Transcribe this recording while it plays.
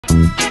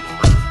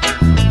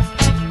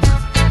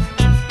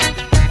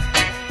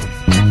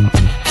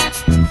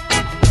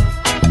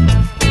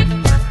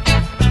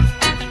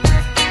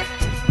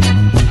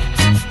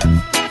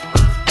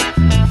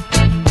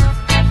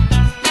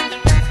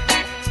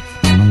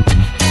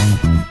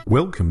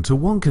Welcome to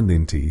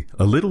Ngaanyatjarra,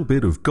 a little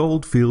bit of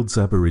Goldfields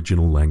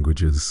Aboriginal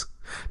languages.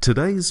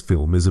 Today's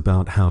film is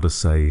about how to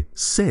say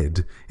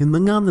said in the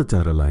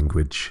Ngaanyatjarra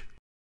language.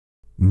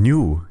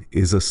 Nyu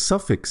is a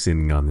suffix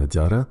in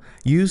Ngaanyatjarra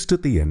used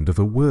at the end of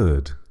a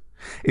word.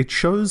 It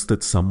shows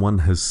that someone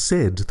has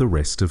said the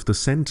rest of the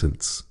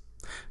sentence.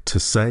 To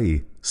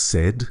say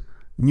said,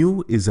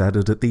 nyu is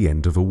added at the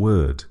end of a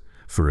word.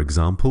 For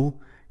example,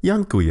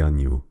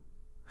 yanku.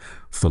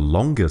 For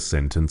longer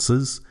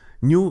sentences,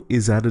 nyu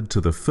is added to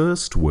the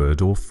first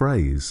word or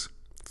phrase.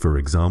 For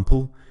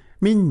example,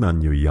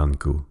 minmanyu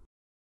yanku.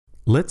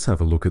 Let's have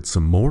a look at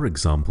some more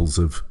examples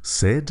of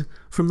said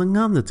from the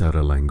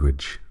Ngaanyatjarra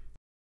language.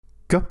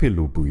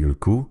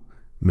 Kapilubuyulku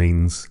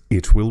means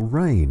it will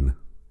rain.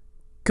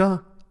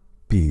 Kapilubuyulku.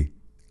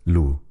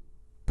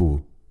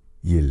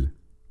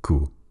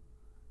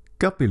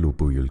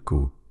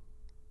 Kapilubuyulku.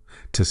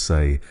 To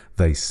say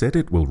they said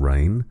it will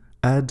rain,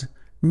 add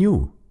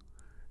nyu.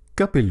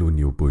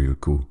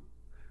 Kapilunyubuyulku.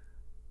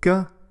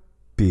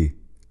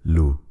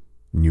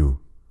 Kapilunyubuyulku.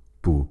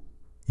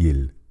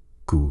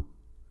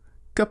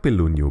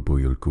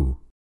 Kapilunyubuyulku.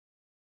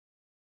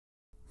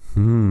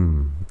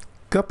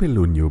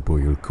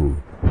 Kapilunyubuyulku.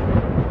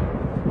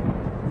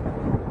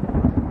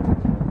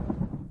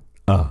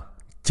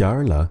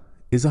 Jarla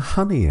is a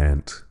honey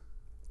ant.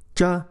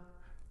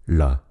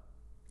 Jarla.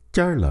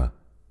 Jarla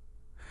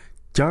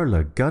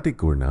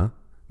gadigurna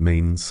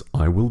means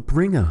I will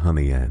bring a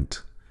honey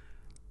ant.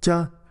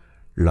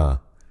 Jarla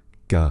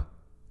gadigurna.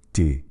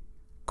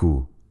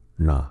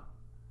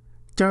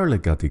 Jarla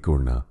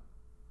gadigurna.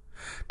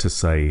 To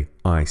say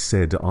I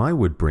said I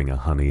would bring a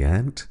honey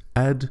ant,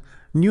 add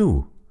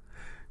nyu.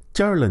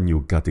 Jarla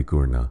nyu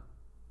gadigurna.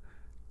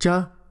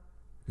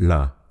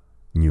 Jarla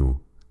nyu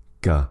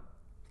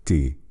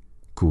gadigurna.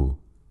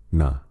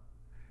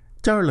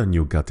 Jarla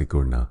nyu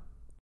gadigurna.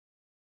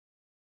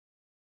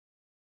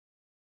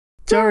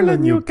 Jarla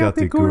nyu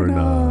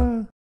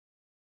gadigurna.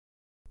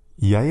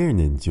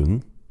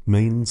 Yairninjun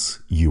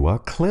means you are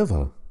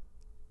clever.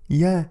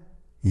 Yairninjun.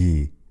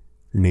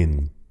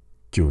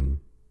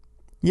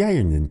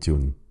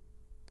 Yairninjun.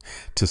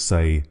 To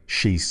say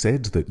she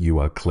said that you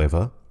are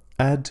clever,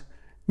 add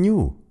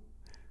nyu.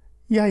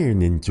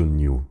 Yairninjun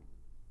nyu.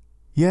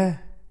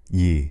 Yairninjun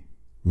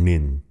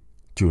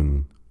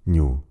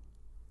nyu.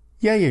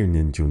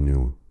 Yairninjun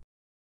nyu.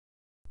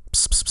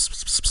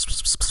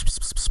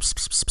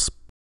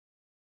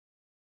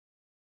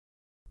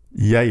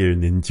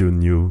 Yairninjun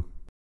nyu.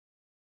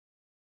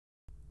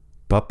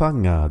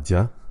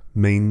 Papangaja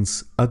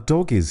means a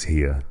dog is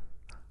here.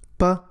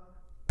 Papangaja.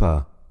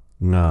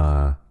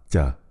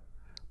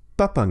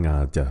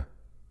 Papangaja.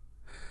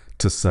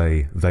 To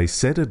say they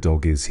said a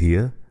dog is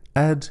here,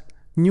 add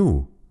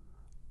nyu.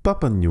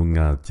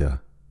 Papanyungaja.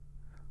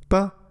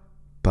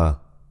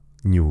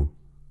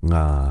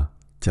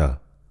 Papanyungaja.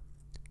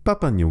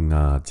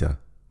 Papanyungaja.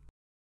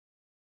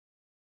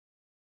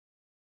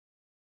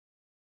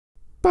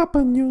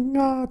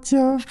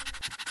 Papanyungaja.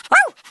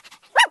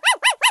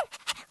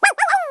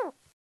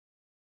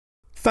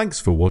 Thanks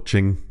for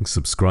watching.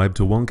 Subscribe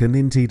to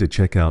Ngaanyatjarra to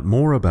check out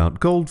more about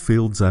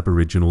Goldfields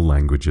Aboriginal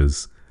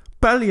languages.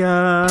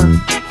 Palya!